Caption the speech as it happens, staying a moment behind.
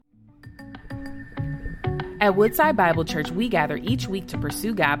At Woodside Bible Church, we gather each week to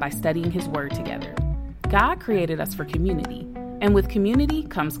pursue God by studying His Word together. God created us for community, and with community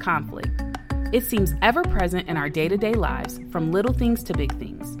comes conflict. It seems ever present in our day-to-day lives, from little things to big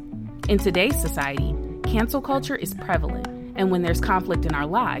things. In today's society, cancel culture is prevalent, and when there's conflict in our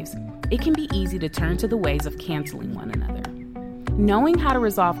lives, it can be easy to turn to the ways of canceling one another. Knowing how to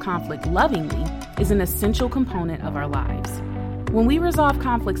resolve conflict lovingly is an essential component of our lives. When we resolve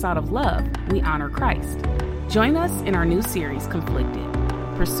conflicts out of love, we honor Christ. Join us in our new series, Conflicted,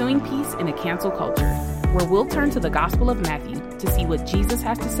 Pursuing Peace in a Cancel Culture, where we'll turn to the Gospel of Matthew to see what Jesus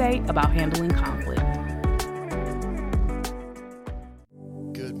has to say about handling conflict.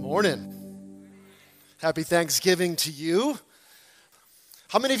 Good morning. Happy Thanksgiving to you.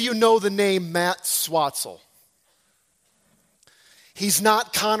 How many of you know the name Matt Swatzel? He's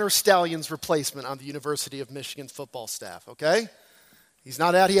not Connor Stalions' replacement on the University of Michigan football staff, okay? He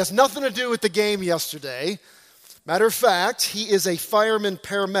has nothing to do with the game yesterday. Matter of fact, he is a fireman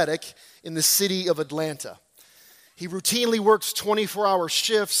paramedic in the city of Atlanta. He routinely works 24-hour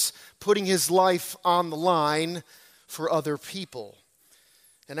shifts, putting his life on the line for other people.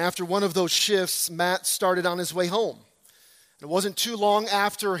 And after one of those shifts, Matt started on his way home. And it wasn't too long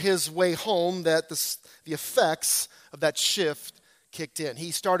after his way home that the effects of that shift kicked in. He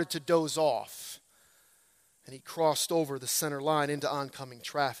started to doze off, and he crossed over the center line into oncoming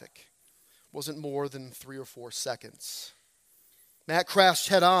traffic. It wasn't more than 3 or 4 seconds. Matt crashed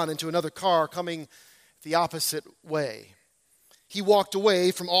head-on into another car coming the opposite way. He walked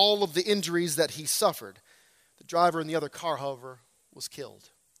away from all of the injuries that he suffered. The driver in the other car, however, was killed.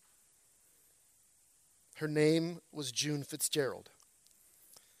 Her name was June Fitzgerald.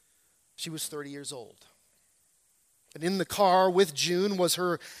 She was 30 years old. And in the car with June was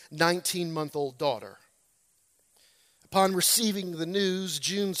her 19-month-old daughter. Upon receiving the news,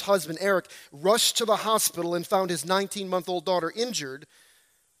 June's husband, Eric, rushed to the hospital and found his 19-month-old daughter injured,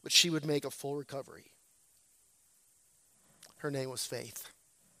 but she would make a full recovery. Her name was Faith.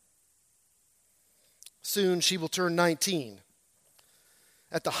 Soon she will turn 19.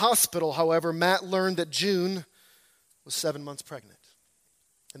 At the hospital, however, Matt learned that June was 7 months pregnant,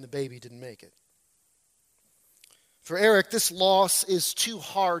 and the baby didn't make it. For Eric, this loss is too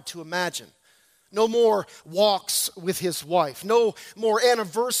hard to imagine. No more walks with his wife. No more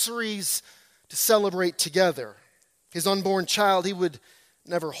anniversaries to celebrate together. His unborn child he would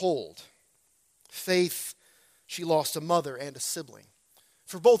never hold. Faith, she lost a mother and a sibling.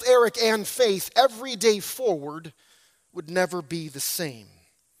 For both Eric and Faith, every day forward would never be the same.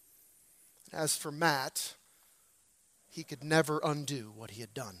 As for Matt, he could never undo what he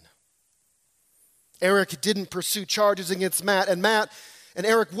had done. Eric didn't pursue charges against Matt and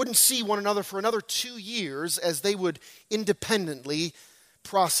Eric wouldn't see one another for another 2 years as they would independently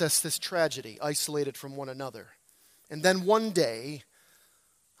process this tragedy, isolated from one another. And then one day,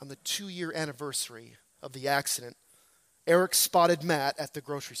 on the 2-year anniversary of the accident, Eric spotted Matt at the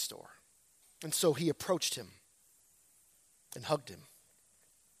grocery store. And so he approached him and hugged him.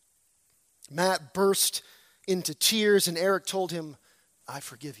 Matt burst into tears, and Eric told him, "I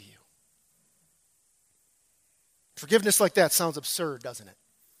forgive you." Forgiveness like that sounds absurd, doesn't it?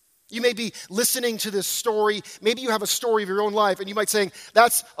 You may be listening to this story. Maybe you have a story of your own life, and you might be saying,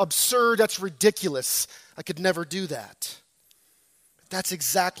 "That's absurd, that's ridiculous. I could never do that." But that's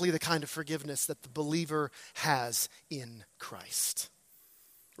exactly the kind of forgiveness that the believer has in Christ.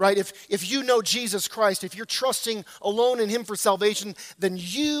 Right? If you know Jesus Christ, if you're trusting alone in Him for salvation, then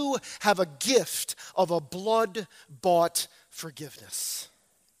you have a gift of a blood-bought forgiveness.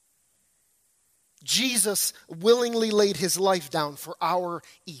 Jesus willingly laid His life down for our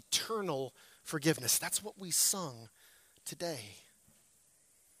eternal forgiveness. That's what we sung today.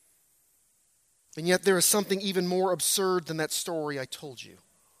 And yet there is something even more absurd than that story I told you.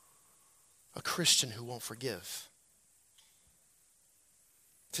 A Christian who won't forgive.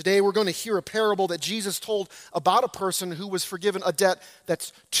 Today we're going to hear a parable that Jesus told about a person who was forgiven a debt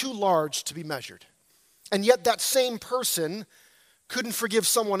that's too large to be measured. And yet that same person couldn't forgive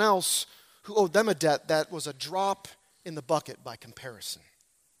someone else who owed them a debt that was a drop in the bucket by comparison.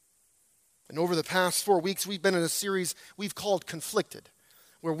 And over the past 4 weeks, we've been in a series we've called Conflicted,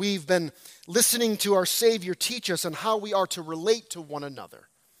 where we've been listening to our Savior teach us on how we are to relate to one another,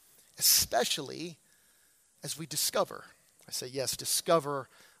 especially as we discover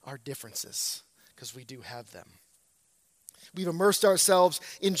our differences, because we do have them. We've immersed ourselves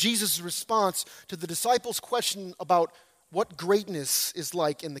in Jesus' response to the disciples' question about what greatness is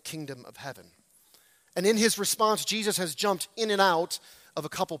like in the kingdom of heaven. And in his response, Jesus has jumped in and out of a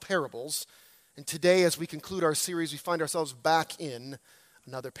couple parables. And today, as we conclude our series, we find ourselves back in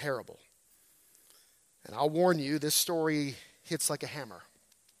another parable. And I'll warn you, this story hits like a hammer.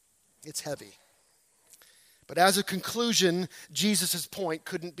 It's heavy. But as a conclusion, Jesus' point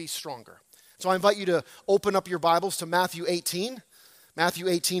couldn't be stronger. So I invite you to open up your Bibles to Matthew 18. Matthew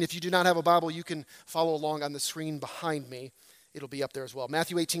 18, if you do not have a Bible, you can follow along on the screen behind me. It'll be up there as well.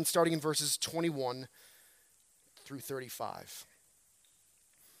 Matthew 18, starting in verses 21 through 35.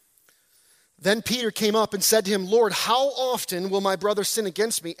 Then Peter came up and said to him, Lord, how often will my brother sin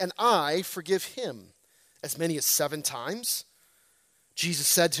against me, and I forgive him? As many as 7 times? Jesus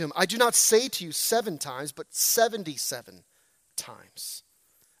said to him, I do not say to you 7 times, but 77 times.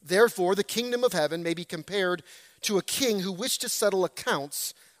 Therefore, the kingdom of heaven may be compared to a king who wished to settle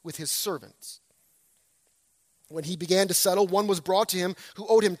accounts with his servants. When he began to settle, one was brought to him who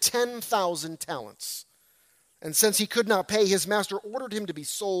owed him 10,000 talents. And since he could not pay, his master ordered him to be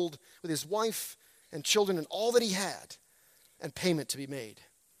sold with his wife and children and all that he had, and payment to be made.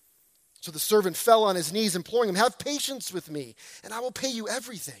 So the servant fell on his knees, imploring him, have patience with me, and I will pay you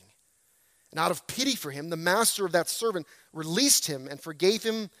everything. And out of pity for him, the master of that servant released him and forgave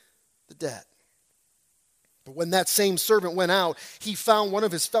him the debt. But when that same servant went out, he found one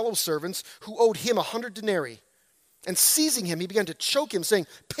of his fellow servants who owed him 100 denarii. And seizing him, he began to choke him, saying,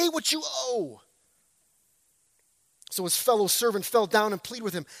 pay what you owe. So his fellow servant fell down and pleaded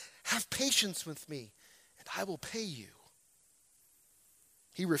with him, have patience with me, and I will pay you.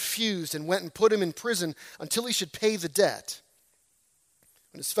 He refused and went and put him in prison until he should pay the debt.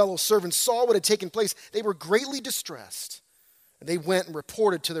 When his fellow servants saw what had taken place, they were greatly distressed. And they went and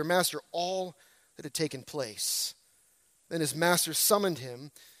reported to their master all that had taken place. Then his master summoned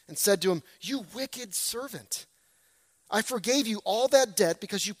him and said to him, you wicked servant, I forgave you all that debt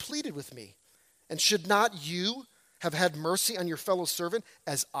because you pleaded with me. And should not you have had mercy on your fellow servant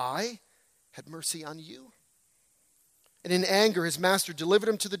as I had mercy on you? And in anger, his master delivered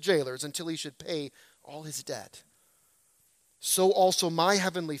him to the jailers until he should pay all his debt. So also my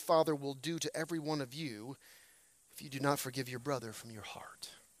heavenly Father will do to every one of you if you do not forgive your brother from your heart.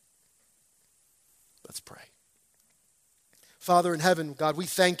 Let's pray. Father in heaven, God, we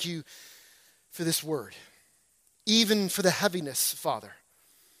thank you for this word, even for the heaviness, Father.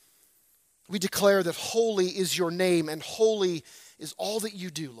 We declare that holy is your name and holy is all that you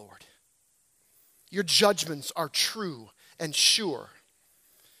do, Lord. Your judgments are true and sure.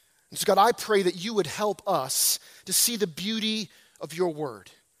 And so, God, I pray that you would help us to see the beauty of your word,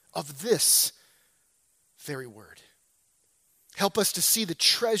 of this very word. Help us to see the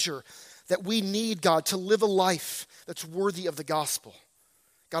treasure that we need, God, to live a life that's worthy of the gospel.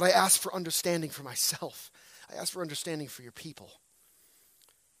 God, I ask for understanding for myself. I ask for understanding for your people.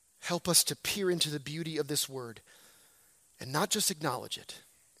 Help us to peer into the beauty of this word and not just acknowledge it,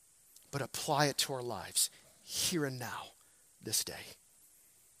 but apply it to our lives here and now, this day.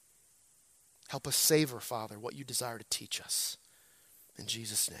 Help us savor, Father, what you desire to teach us. In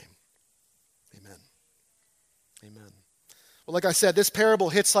Jesus' name, amen. Amen. Well, like I said, this parable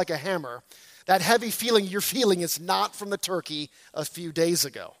hits like a hammer. That heavy feeling you're feeling is not from the turkey a few days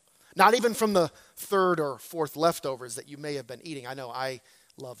ago. Not even from the 3rd or 4th leftovers that you may have been eating. I know I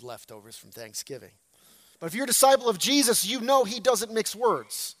love leftovers from Thanksgiving. But if you're a disciple of Jesus, you know he doesn't mix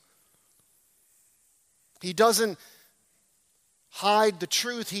words. He doesn't hide the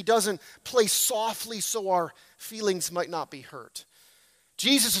truth. He doesn't play softly so our feelings might not be hurt.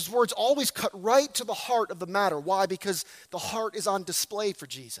 Jesus' words always cut right to the heart of the matter. Why? Because the heart is on display for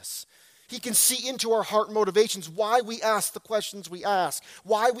Jesus. He can see into our heart motivations, why we ask the questions we ask,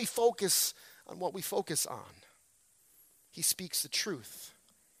 why we focus on what we focus on. He speaks the truth.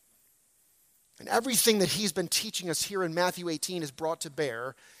 And everything that he's been teaching us here in Matthew 18 is brought to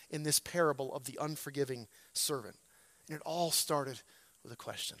bear in this parable of the unforgiving servant. And it all started with a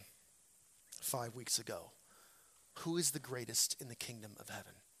question 5 weeks ago. Who is the greatest in the kingdom of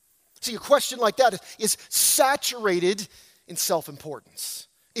heaven? See, a question like that is saturated in self-importance.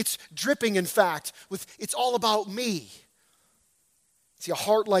 It's dripping, in fact, with it's all about me. See, a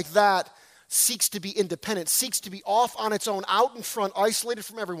heart like that seeks to be independent, seeks to be off on its own, out in front, isolated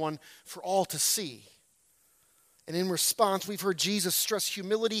from everyone, for all to see. And in response, we've heard Jesus stress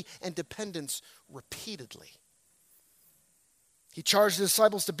humility and dependence repeatedly. He charged the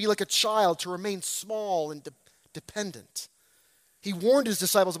disciples to be like a child, to remain small and dependent. He warned his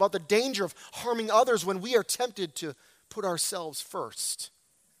disciples about the danger of harming others when we are tempted to put ourselves first.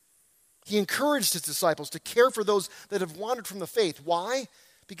 He encouraged his disciples to care for those that have wandered from the faith. Why?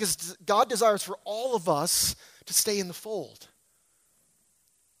 Because God desires for all of us to stay in the fold.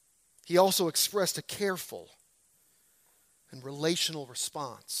 He also expressed a careful and relational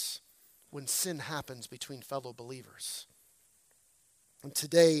response when sin happens between fellow believers. And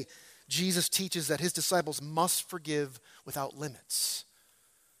today, Jesus teaches that his disciples must forgive without limits,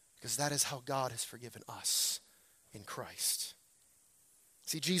 because that is how God has forgiven us in Christ.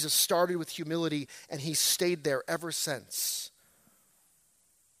 See, Jesus started with humility, and he stayed there ever since.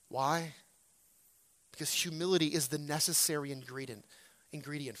 Why? Because humility is the necessary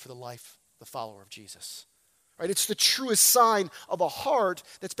ingredient for the life of the follower of Jesus. Right? It's the truest sign of a heart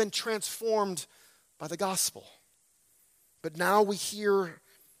that's been transformed by the gospel. But now we hear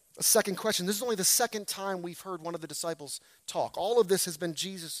a second question. This is only the second time we've heard one of the disciples talk. All of this has been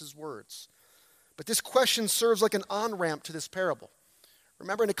Jesus' words. But this question serves like an on-ramp to this parable.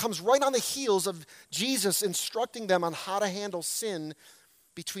 Remember, and it comes right on the heels of Jesus instructing them on how to handle sin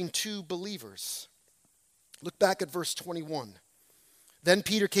between two believers. Look back at verse 21. Then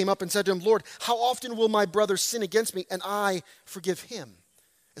Peter came up and said to him, Lord, how often will my brother sin against me and I forgive him?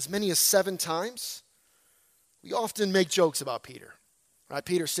 As many as 7 times? We often make jokes about Peter. Right?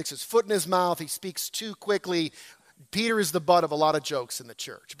 Peter sticks his foot in his mouth. He speaks too quickly. Peter is the butt of a lot of jokes in the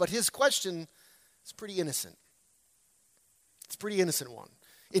church. But his question is pretty innocent. It's a pretty innocent one.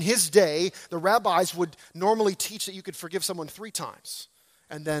 In his day, the rabbis would normally teach that you could forgive someone 3 times,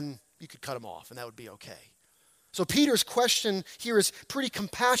 and then you could cut them off, and that would be okay. So Peter's question here is pretty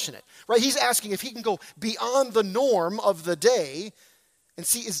compassionate, right? He's asking if he can go beyond the norm of the day and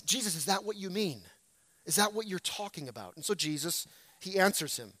see, Jesus, is that what you mean? Is that what you're talking about? And so Jesus, he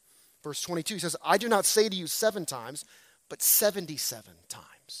answers him. Verse 22, he says, I do not say to you 7 times, but 77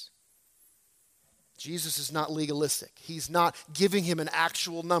 times. Jesus is not legalistic. He's not giving him an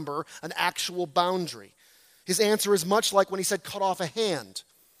actual number, an actual boundary. His answer is much like when he said, cut off a hand,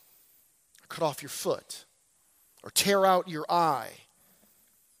 or cut off your foot, or tear out your eye.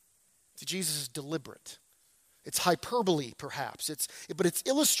 See, Jesus is deliberate. It's hyperbole, perhaps. But it's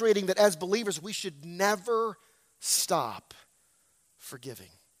illustrating that as believers, we should never stop forgiving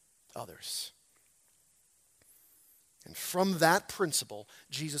others. And from that principle,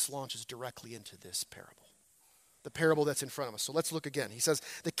 Jesus launches directly into this parable, the parable that's in front of us. So let's look again. He says,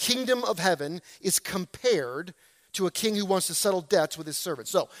 the kingdom of heaven is compared to a king who wants to settle debts with his servants.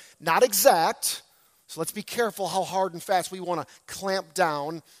 So, not exact. So let's be careful how hard and fast we want to clamp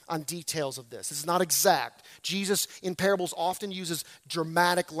down on details of this. This is not exact. Jesus in parables often uses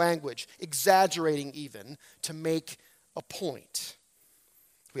dramatic language, exaggerating even, to make a point.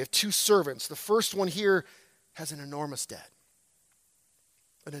 We have 2 servants. The first one here has an enormous debt.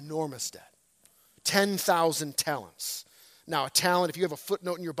 An enormous debt. 10,000 talents. Now, a talent, if you have a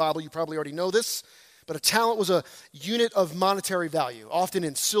footnote in your Bible, you probably already know this, but a talent was a unit of monetary value, often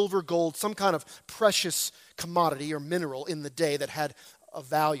in silver, gold, some kind of precious commodity or mineral in the day that had a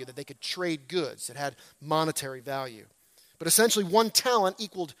value, that they could trade goods, that had monetary value. But essentially, 1 talent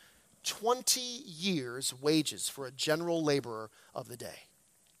equaled 20 years' wages for a general laborer of the day.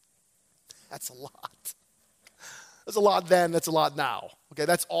 That's a lot. That's a lot then, that's a lot now. Okay,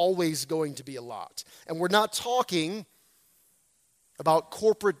 that's always going to be a lot. And we're not talking about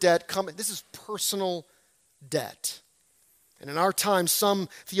corporate debt coming. This is personal debt. And in our time, some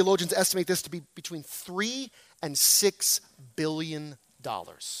theologians estimate this to be between $3 and $6 billion.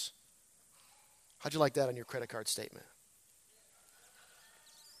 How'd you like that on your credit card statement?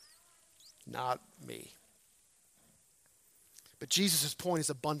 Not me. But Jesus' point is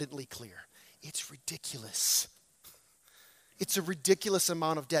abundantly clear. It's ridiculous. It's a ridiculous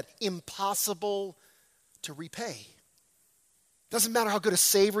amount of debt, impossible to repay. Doesn't matter how good a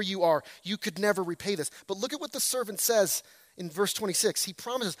saver you are, you could never repay this. But look at what the servant says in verse 26. He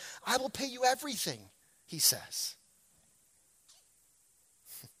promises, I will pay you everything, he says.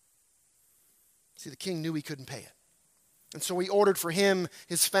 See, the king knew he couldn't pay it. And so he ordered for him,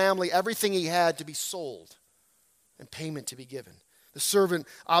 his family, everything he had to be sold and payment to be given. The servant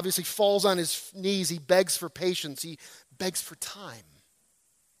obviously falls on his knees. He begs for patience. He begs for time.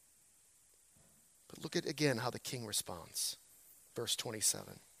 But look at again how the king responds. Verse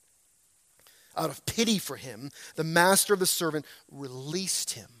 27. Out of pity for him, the master of the servant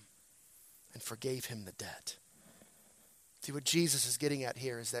released him and forgave him the debt. See, what Jesus is getting at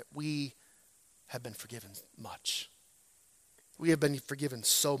here is that we have been forgiven much. We have been forgiven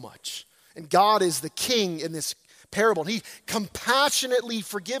so much. And God is the king in this parable. And He compassionately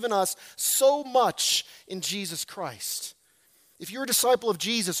forgiven us so much in Jesus Christ. If you're a disciple of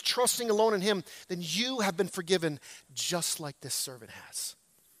Jesus, trusting alone in Him, then you have been forgiven just like this servant has.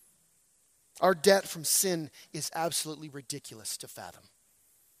 Our debt from sin is absolutely ridiculous to fathom.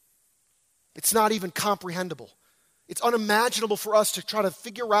 It's not even comprehensible. It's unimaginable for us to try to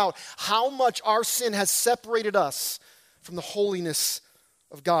figure out how much our sin has separated us from the holiness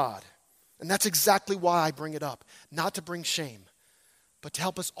of God. And that's exactly why I bring it up. Not to bring shame, but to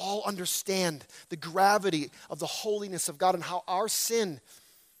help us all understand the gravity of the holiness of God and how our sin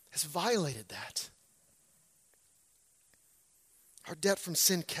has violated that. Our debt from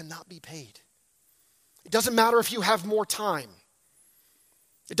sin cannot be paid. It doesn't matter if you have more time.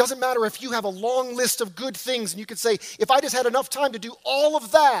 It doesn't matter if you have a long list of good things and you can say, if I just had enough time to do all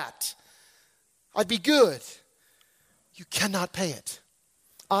of that, I'd be good. You cannot pay it.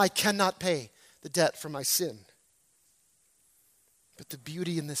 I cannot pay the debt for my sin. But the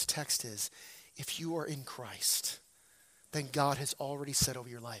beauty in this text is, if you are in Christ, then God has already said over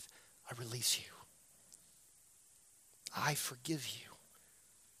your life, I release you. I forgive you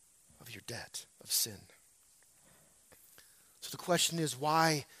of your debt of sin. So the question is,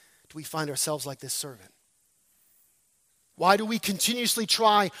 why do we find ourselves like this servant? Why do we continuously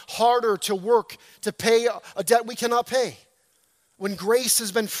try harder to work to pay a debt we cannot pay when grace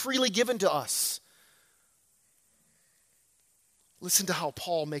has been freely given to us? Listen to how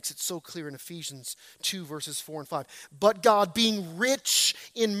Paul makes it so clear in Ephesians 2, verses 4 and 5. But God, being rich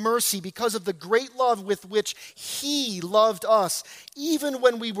in mercy because of the great love with which he loved us, even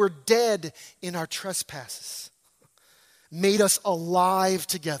when we were dead in our trespasses, made us alive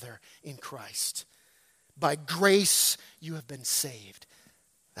together in Christ. By grace you have been saved.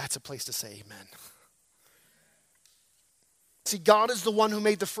 That's a place to say amen. See, God is the one who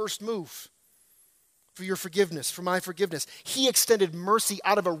made the first move for your forgiveness, for my forgiveness. He extended mercy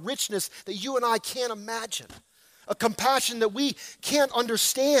out of a richness that you and I can't imagine, a compassion that we can't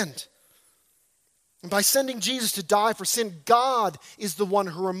understand. And by sending Jesus to die for sin, God is the one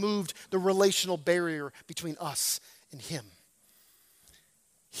who removed the relational barrier between us and him.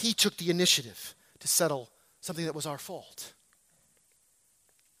 He took the initiative to settle something that was our fault.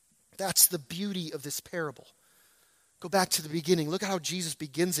 That's the beauty of this parable. Go back to the beginning. Look at how Jesus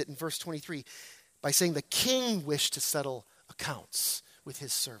begins it in verse 23 by saying the king wished to settle accounts with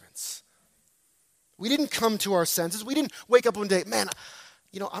his servants. We didn't come to our senses. We didn't wake up one day, man,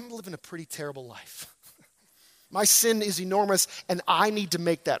 I'm living a pretty terrible life. My sin is enormous and I need to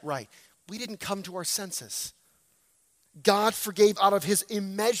make that right. We didn't come to our senses. God forgave out of his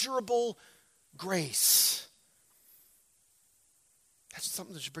immeasurable grace. That's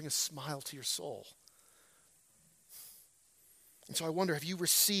something that should bring a smile to your soul. And so I wonder, have you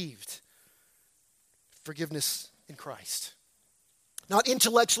received forgiveness in Christ? Not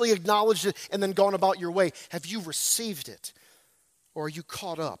intellectually acknowledged it and then gone about your way. Have you received it? Or are you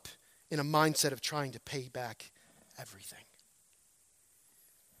caught up in a mindset of trying to pay back everything?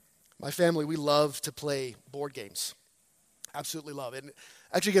 My family, we love to play board games. Absolutely love it. And it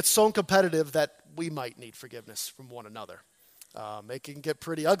actually gets so competitive that we might need forgiveness from one another. It can get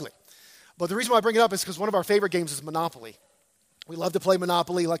pretty ugly. But the reason why I bring it up is because one of our favorite games is Monopoly. We love to play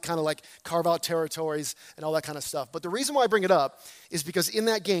Monopoly, kind of carve out territories and all that kind of stuff. But the reason why I bring it up is because in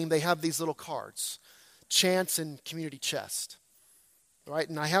that game, they have these little cards, Chance and Community Chest. Right?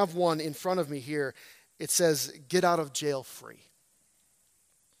 And I have one in front of me here. It says, get out of jail free.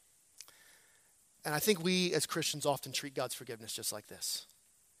 And I think we as Christians often treat God's forgiveness just like this.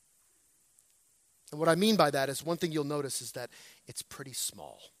 And what I mean by that is one thing you'll notice is that it's pretty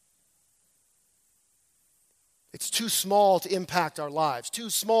small. It's too small to impact our lives, too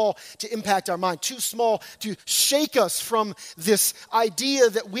small to impact our mind, too small to shake us from this idea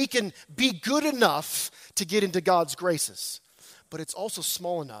that we can be good enough to get into God's graces. But it's also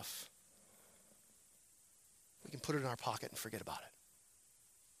small enough we can put it in our pocket and forget about it.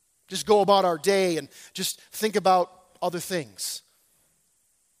 Just go about our day and just think about other things.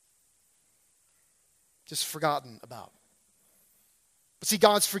 Just forgotten about. But see,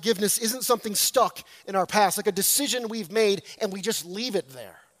 God's forgiveness isn't something stuck in our past, like a decision we've made and we just leave it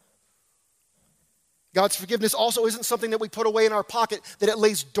there. God's forgiveness also isn't something that we put away in our pocket, that it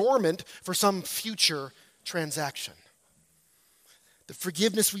lays dormant for some future transaction. The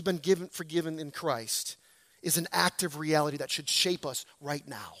forgiveness we've been forgiven in Christ is an active reality that should shape us right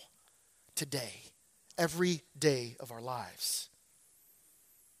now, today, every day of our lives.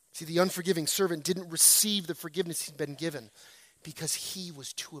 See, the unforgiving servant didn't receive the forgiveness he'd been given because he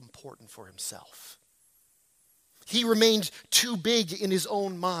was too important for himself. He remained too big in his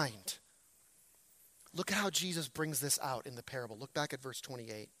own mind. Look at how Jesus brings this out in the parable. Look back at verse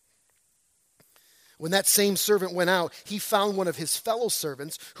 28. When that same servant went out, he found one of his fellow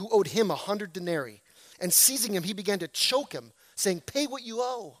servants who owed him 100 denarii. And seizing him, he began to choke him, saying, pay what you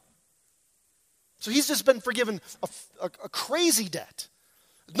owe. So he's just been forgiven a crazy debt.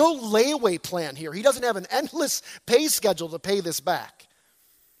 No layaway plan here. He doesn't have an endless pay schedule to pay this back.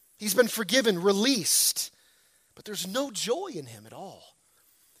 He's been forgiven, released, but there's no joy in him at all.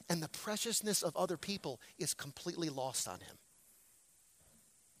 And the preciousness of other people is completely lost on him.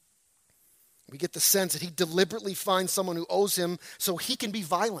 We get the sense that he deliberately finds someone who owes him so he can be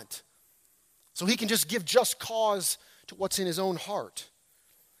violent, so he can just give just cause to what's in his own heart.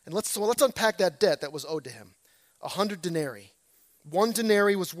 And let's unpack that debt that was owed to him. 100 denarii. 1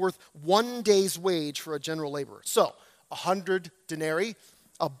 denarii was worth 1 day's wage for a general laborer. So, 100 denarii,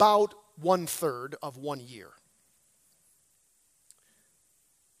 about 1/3 of 1 year.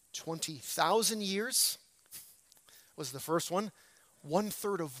 20,000 years was the first one.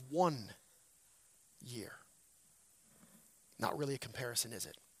 1/3 of 1 year. Not really a comparison, is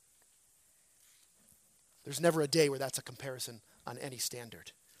it? There's never a day where that's a comparison on any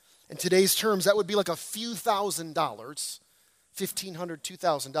standard. In today's terms, that would be like a few $1,000s, $1,500,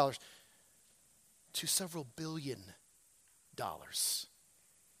 $2,000, to several $billion.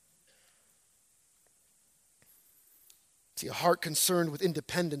 See, a heart concerned with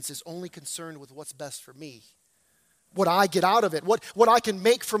independence is only concerned with what's best for me, what I get out of it, what I can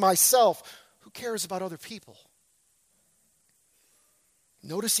make for myself. Who cares about other people?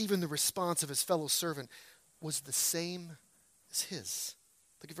 Notice even the response of his fellow servant was the same as his.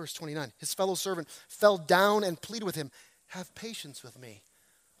 Look at verse 29. His fellow servant fell down and pleaded with him, "Have patience with me.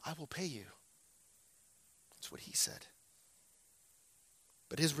 I will pay you." That's what he said.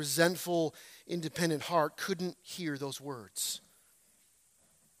 But his resentful, independent heart couldn't hear those words.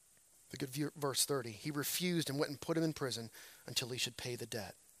 Look at verse 30. He refused and went and put him in prison until he should pay the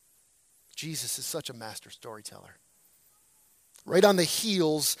debt. Jesus is such a master storyteller. Right on the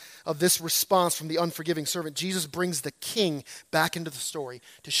heels of this response from the unforgiving servant, Jesus brings the king back into the story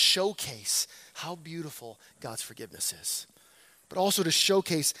to showcase how beautiful God's forgiveness is, but also to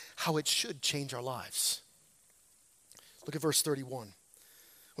showcase how it should change our lives. Look at verse 31.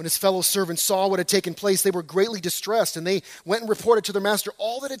 When his fellow servants saw what had taken place, they were greatly distressed, and they went and reported to their master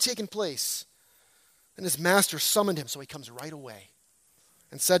all that had taken place. And his master summoned him, so he comes right away,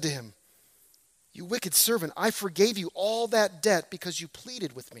 and said to him, "You wicked servant, I forgave you all that debt because you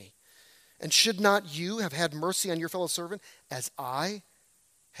pleaded with me. And should not you have had mercy on your fellow servant as I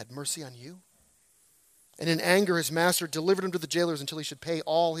had mercy on you?" And in anger, his master delivered him to the jailers until he should pay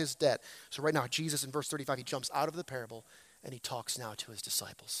all his debt. So right now, Jesus in verse 35, he jumps out of the parable and he talks now to his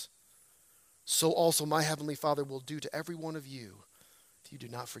disciples. "So also my heavenly Father will do to every one of you if you do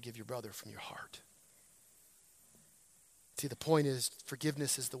not forgive your brother from your heart." See, the point is,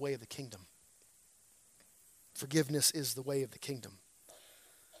 forgiveness is the way of the kingdom. Forgiveness is the way of the kingdom.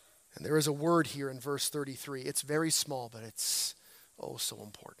 And there is a word here in verse 33. It's very small, but it's oh so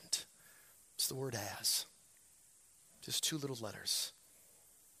important. It's the word "as." Just 2 little letters.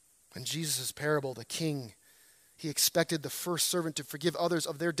 In Jesus' parable, the king, he expected the first servant to forgive others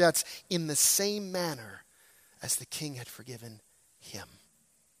of their debts in the same manner as the king had forgiven him.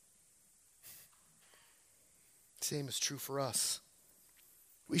 The same is true for us.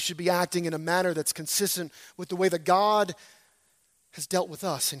 We should be acting in a manner that's consistent with the way that God has dealt with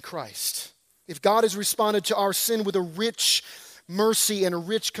us in Christ. If God has responded to our sin with a rich mercy and a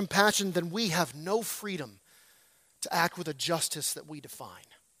rich compassion, then we have no freedom to act with a justice that we define.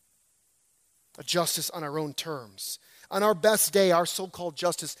 A justice on our own terms. On our best day, our so-called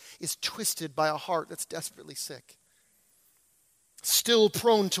justice is twisted by a heart that's desperately sick, still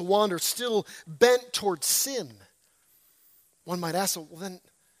prone to wander, still bent towards sin. One might ask, well then,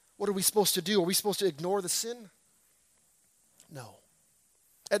 what are we supposed to do? Are we supposed to ignore the sin? No.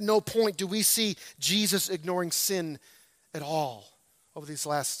 At no point do we see Jesus ignoring sin at all over these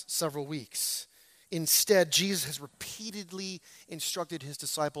last several weeks. Instead, Jesus has repeatedly instructed his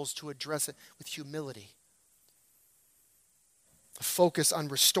disciples to address it with humility. A focus on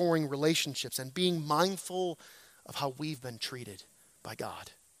restoring relationships and being mindful of how we've been treated by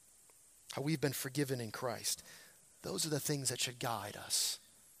God, how we've been forgiven in Christ. Those are the things that should guide us.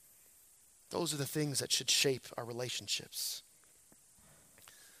 Those are the things that should shape our relationships.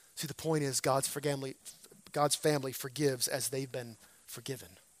 See, the point is God's family forgives as they've been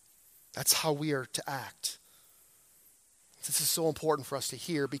forgiven. That's how we are to act. This is so important for us to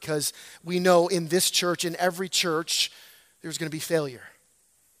hear because we know in this church, in every church, there's going to be failure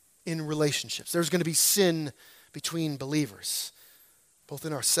in relationships. There's going to be sin between believers, both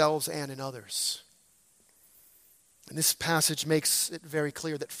in ourselves and in others. And this passage makes it very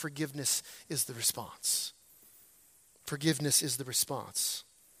clear that forgiveness is the response. Forgiveness is the response.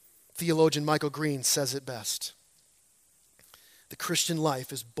 Theologian Michael Green says it best. The Christian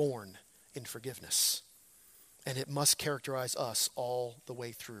life is born in forgiveness, and it must characterize us all the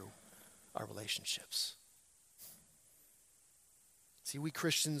way through our relationships. See, we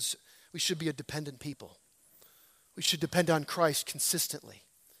Christians, we should be a dependent people. We should depend on Christ consistently,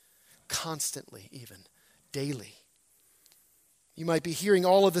 constantly even, daily. You might be hearing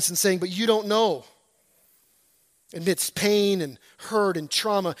all of this and saying, but you don't know. Amidst pain and hurt and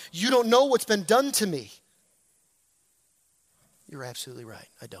trauma, you don't know what's been done to me. You're absolutely right.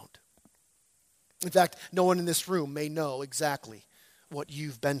 I don't. In fact, no one in this room may know exactly what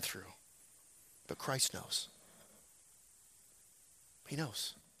you've been through. But Christ knows. He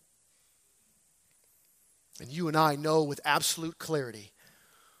knows. And you and I know with absolute clarity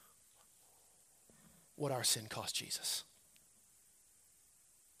what our sin cost Jesus.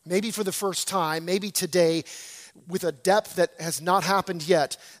 Maybe for the first time, maybe today, with a depth that has not happened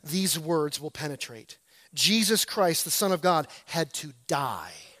yet, these words will penetrate. Jesus Christ, the Son of God, had to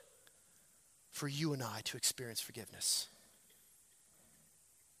die for you and I to experience forgiveness.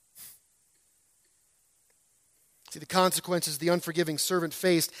 See, the consequences the unforgiving servant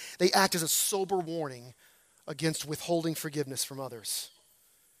faced, they act as a sober warning against withholding forgiveness from others.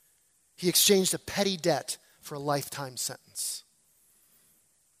 He exchanged a petty debt for a lifetime sentence.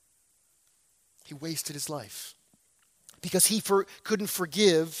 He wasted his life because he couldn't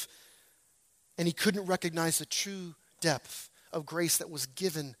forgive and he couldn't recognize the true depth of grace that was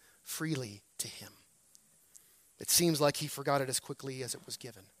given freely to him. It seems like he forgot it as quickly as it was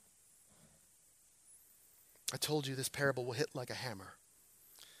given. I told you this parable will hit like a hammer.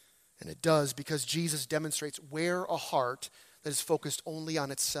 And it does because Jesus demonstrates where a heart that is focused only on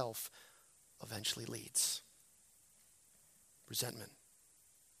itself eventually leads. Resentment.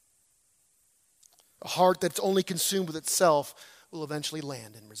 A heart that's only consumed with itself will eventually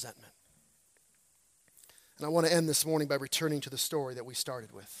land in resentment. And I want to end this morning by returning to the story that we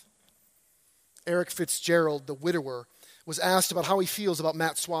started with. Eric Fitzgerald, the widower, was asked about how he feels about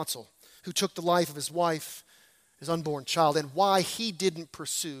Matt Swatzel, who took the life of his wife, his unborn child, and why he didn't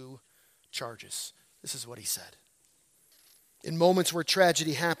pursue charges. This is what he said. In moments where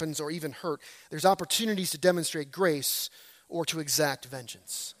tragedy happens or even hurt, there's opportunities to demonstrate grace or to exact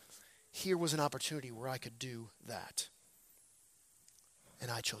vengeance. Here was an opportunity where I could do that.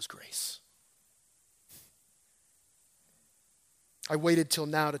 And I chose grace. I waited till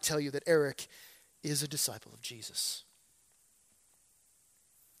now to tell you that Eric is a disciple of Jesus.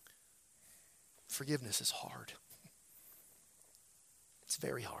 Forgiveness is hard. It's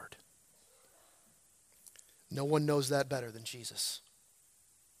very hard. No one knows that better than Jesus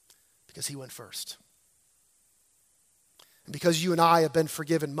because he went first. And because you and I have been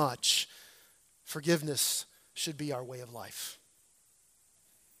forgiven much, forgiveness should be our way of life.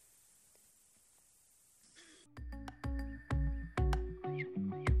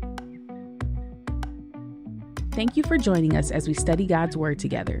 Thank you for joining us as we study God's Word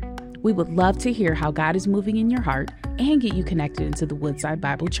together. We would love to hear how God is moving in your heart and get you connected into the Woodside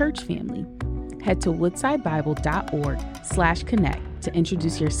Bible Church family. Head to woodsidebible.org/connect to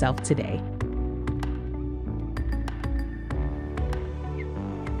introduce yourself today.